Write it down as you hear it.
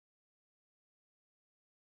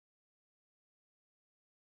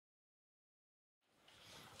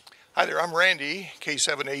Hi there, I'm Randy,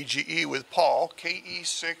 K7AGE with Paul,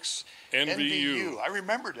 KE6NVU. I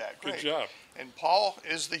remembered that. Great. Good job. And Paul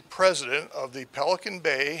is the president of the Pelican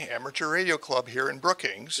Bay Amateur Radio Club here in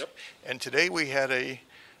Brookings. Yep. And today we had a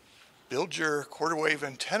build your quarter wave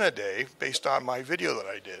antenna day based on my video that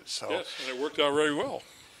I did. So, yes, and it worked out very well.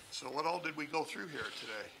 So what all did we go through here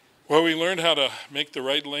today? Well, we learned how to make the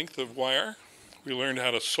right length of wire. We learned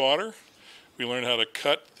how to solder. We learned how to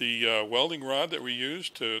cut the welding rod that we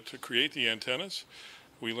used to create the antennas.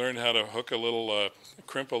 We learned how to hook a little,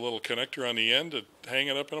 crimp a little connector on the end to hang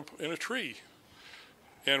it up in a tree.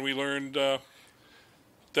 And we learned that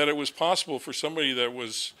it was possible for somebody that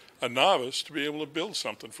was a novice to be able to build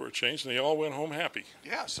something for a change, and they all went home happy.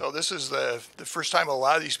 Yeah, so this is the first time a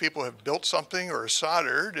lot of these people have built something or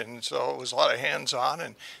soldered, and so it was a lot of hands-on,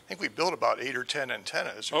 and I think we built about 8 or 10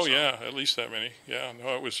 antennas. Oh, yeah, at least that many. Yeah,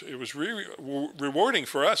 no, it was really rewarding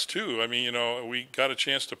for us, too. I mean, you know, we got a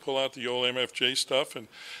chance to pull out the old MFJ stuff and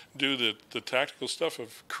do the tactical stuff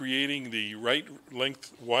of creating the right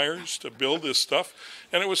length wires to build this stuff,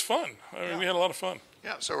 and it was fun. I mean, we had a lot of fun.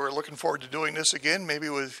 Yeah, so we're looking forward to doing this again, maybe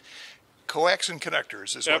with coax and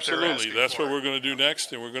connectors is what they're asking. Absolutely. That's what we're going to do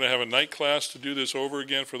next, and we're going to have a night class to do this over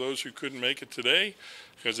again for those who couldn't make it today,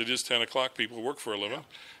 because it is 10 o'clock, people work for a living,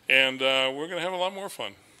 and we're going to have a lot more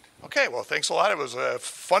fun. Okay, well, thanks a lot. It was a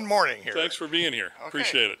fun morning here. Thanks for being here. Okay.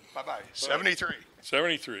 Appreciate it. Bye-bye. 73.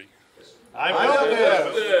 73. I'm